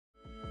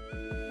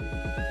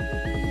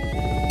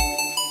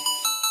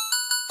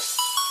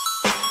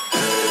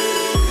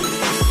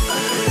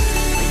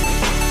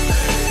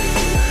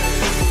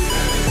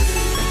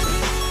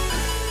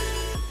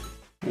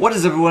What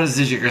is everyone? It's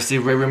DJ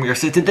Garcia, Ray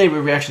Garcia. Today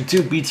we're reaction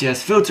to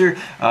BTS Filter,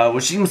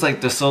 which seems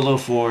like the solo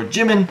for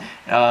Jimin.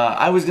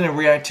 I was going to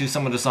react to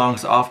some of the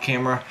songs off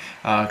camera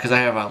because I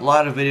have a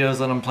lot of videos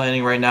that I'm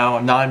planning right now,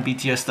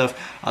 non-BTS stuff.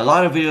 A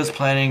lot of videos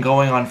planning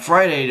going on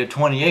Friday the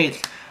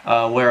 28th,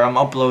 where I'm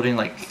uploading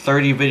like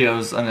 30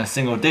 videos on a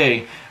single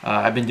day.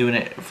 I've been doing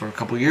it for a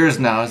couple years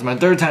now. It's my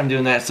third time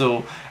doing that,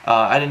 so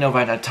I didn't know if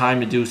I had time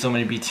to do so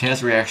many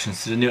BTS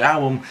reactions to the new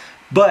album.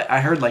 But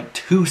I heard like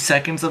 2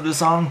 seconds of the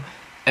song,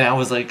 and I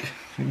was like,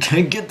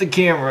 get the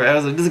camera. I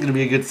was like, this is going to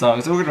be a good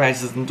song. So we're going to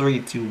react to this in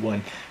 3, 2,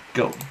 1,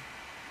 go.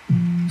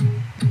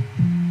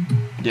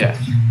 Yeah.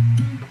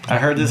 I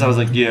heard this, I was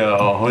like,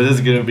 yo, this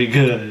is going to be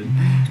good.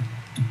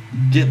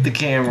 Get the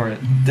camera.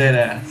 Dead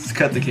ass.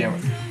 Cut the camera.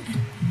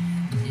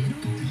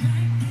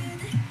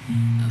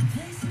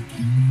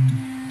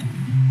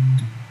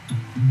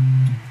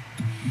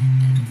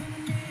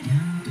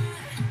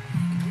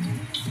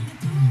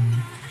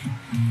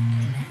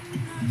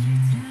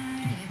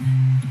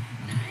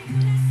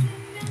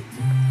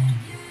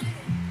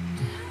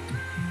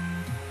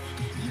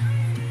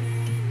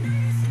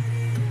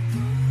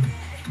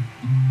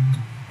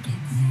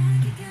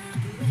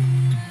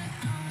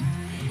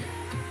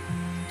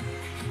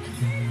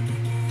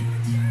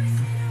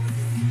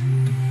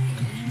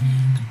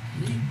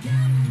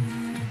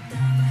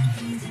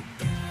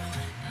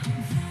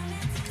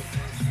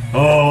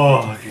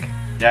 Oh,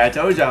 yeah, I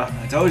told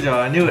y'all,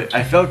 I knew it,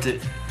 I felt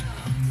it.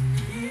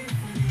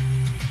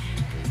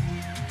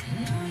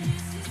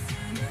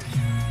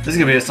 This is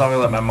gonna be a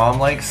song that my mom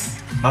likes.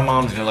 My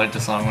mom's gonna like the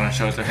song when I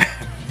show it to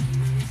her.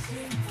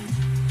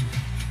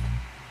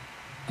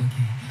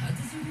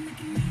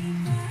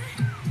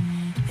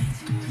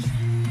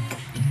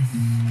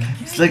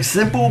 It's like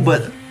simple,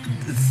 but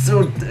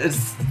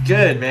it's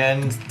good,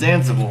 man. It's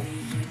danceable.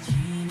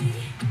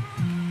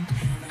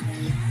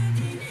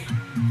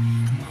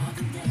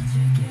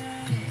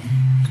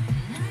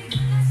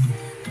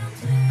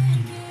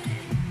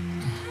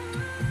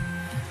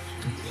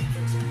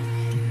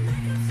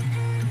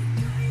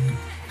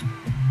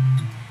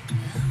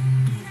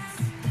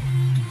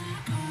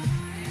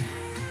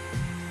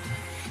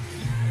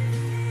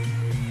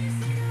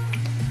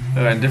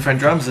 Different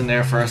drums in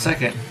there for a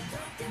second.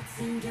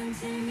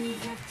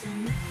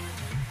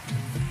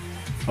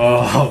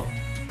 Oh,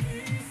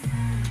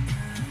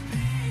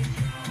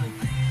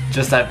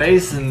 just that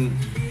bass, and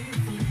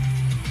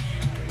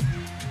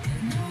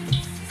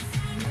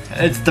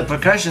it's the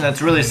percussion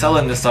that's really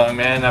selling this song,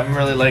 man. I'm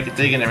really like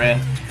digging it,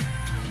 man.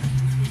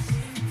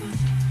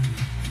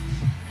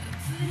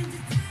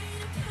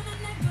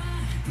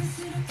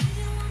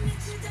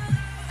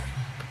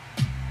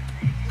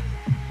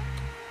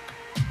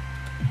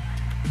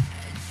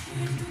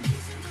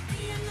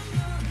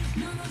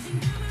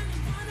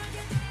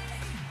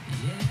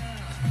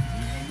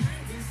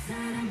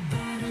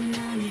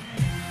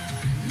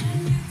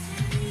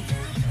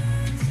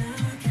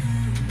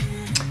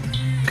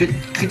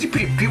 Could you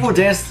people will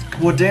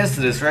dance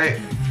to this, right?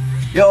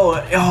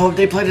 Yo,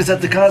 they play this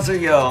at the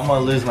concert. Yo, I'm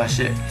gonna lose my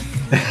shit.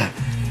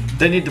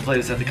 They need to play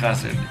this at the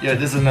concert. Yeah,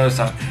 this is another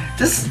song.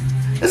 This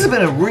has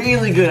been a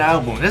really good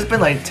album. It's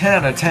been like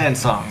 10 out of 10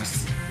 songs.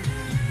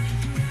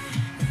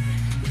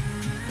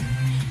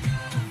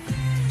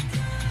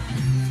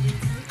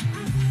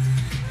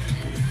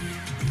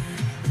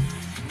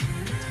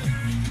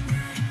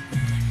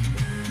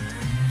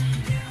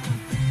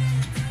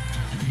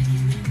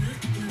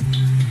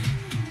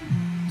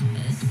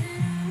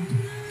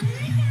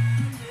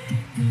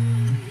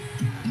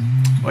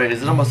 Wait,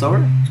 is it almost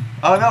over?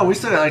 Oh no, we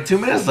still got like 2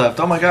 minutes left.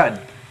 Oh my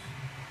god.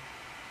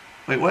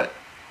 Wait, what?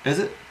 Is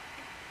it?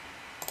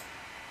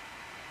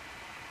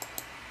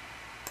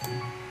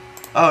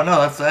 Oh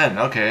no, that's the end.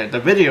 Okay, the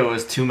video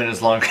is 2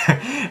 minutes longer.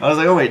 I was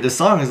like, oh wait, the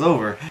song is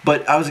over.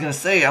 But I was gonna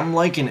say, I'm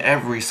liking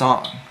every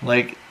song.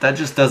 Like, that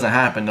just doesn't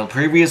happen. The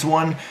previous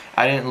one,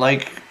 I didn't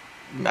like.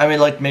 I mean,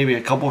 like maybe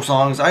a couple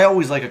songs. I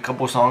always like a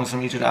couple songs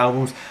from each of the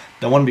albums.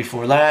 The one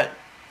before that,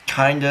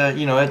 kinda,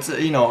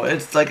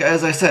 it's like,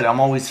 as I said, I'm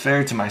always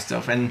fair to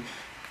myself, and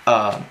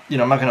I'm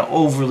not gonna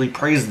overly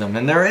praise them,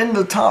 and they're in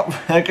the top.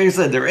 Like I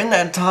said, they're in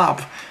that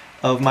top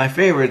of my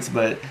favorites,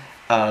 but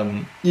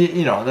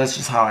that's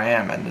just how I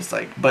am. And it's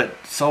like, but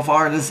so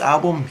far this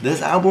album,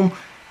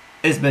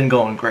 it's been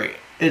going great.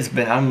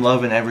 I'm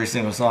loving every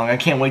single song. I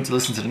can't wait to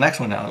listen to the next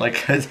one now. Like,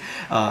 cause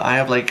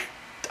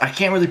I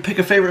can't really pick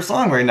a favorite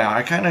song right now.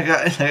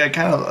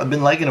 I've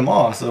been liking them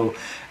all. So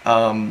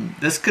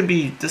this could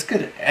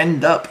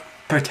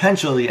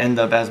potentially end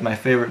up as my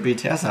favorite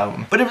BTS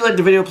album. But if you liked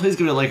the video, please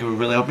give it a like. It would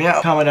really help me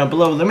out. Comment down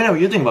below. Let me know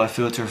what you think about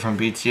Filter from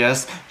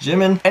BTS,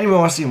 Jimin. Anyone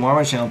want to see more on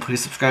my channel,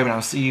 please subscribe, and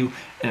I'll see you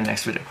in the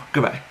next video.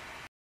 Goodbye.